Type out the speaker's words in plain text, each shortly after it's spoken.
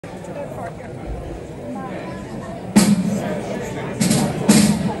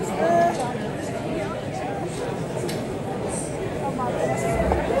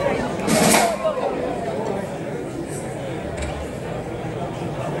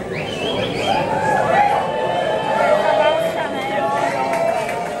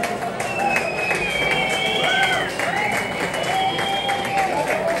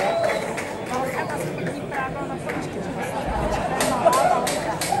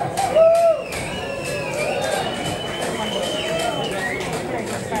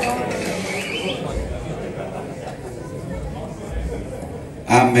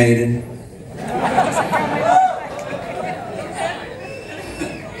I made it.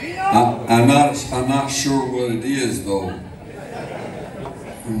 I'm not sure what it is though.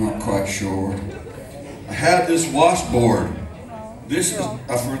 I'm not quite sure. I had this washboard. This is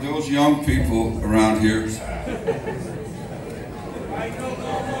for those young people around here.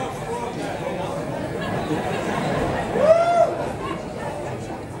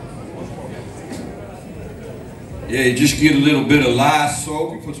 Yeah, you just get a little bit of lye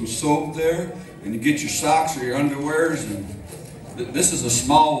soap, you put some soap there, and you get your socks or your underwears, and this is a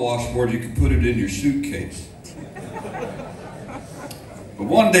small washboard, you can put it in your suitcase. But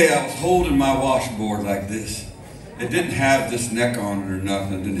one day I was holding my washboard like this. It didn't have this neck on it or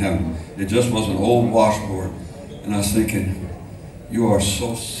nothing, it just was an old washboard. And I was thinking, you are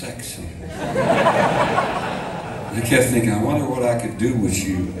so sexy. I kept thinking, I wonder what I could do with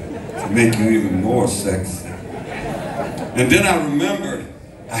you to make you even more sexy. And then I remembered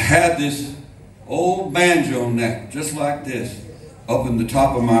I had this old banjo neck, just like this, up in the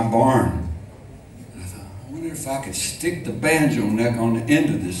top of my barn. And I thought, I wonder if I could stick the banjo neck on the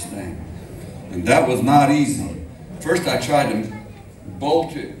end of this thing. And that was not easy. First I tried to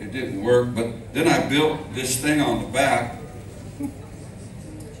bolt it, it didn't work, but then I built this thing on the back.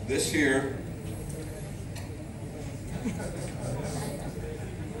 This here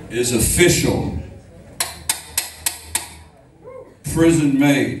is official. Prison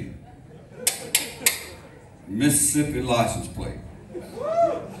made. Mississippi license plate.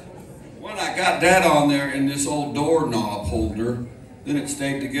 When I got that on there in this old doorknob holder, then it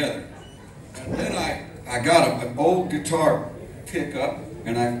stayed together. Then I got an old guitar pickup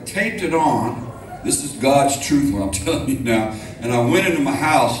and I taped it on. This is God's truth, what I'm telling you now. And I went into my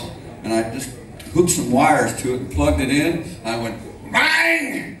house and I just hooked some wires to it and plugged it in. I went,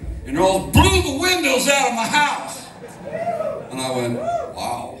 bang! And it all blew the windows out of my house. And I went,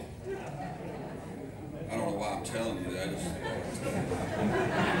 wow. I don't know why I'm telling you that.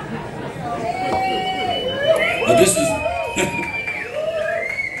 But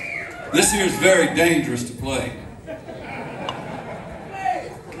this here is very dangerous to play.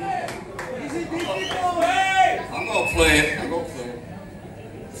 I'm going to play it.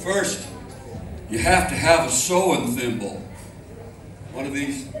 First, you have to have a sewing thimble. One of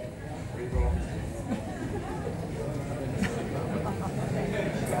these.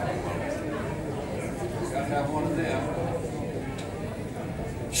 Have one of them.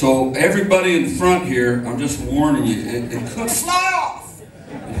 So everybody in front here, I'm just warning you, it could fly off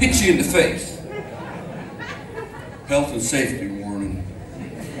and hit you in the face. Health and safety warning.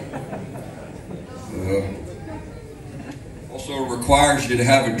 Also requires you to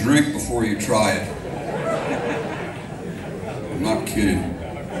have a drink before you try it. I'm not kidding.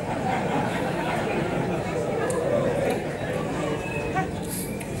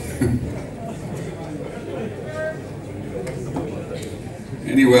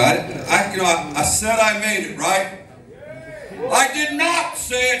 Anyway, I said I made it, right? I did not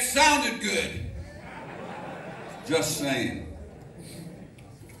say it sounded good. Just saying.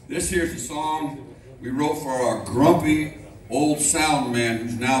 This here's a song we wrote for our grumpy old sound man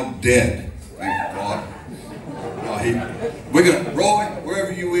who's now dead. Thank God. We're gonna roll it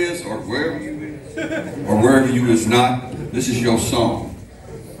wherever you is, or wherever you is, or wherever you is not. This is your song.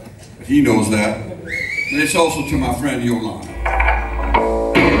 He knows that. And it's also to my friend Yolanda.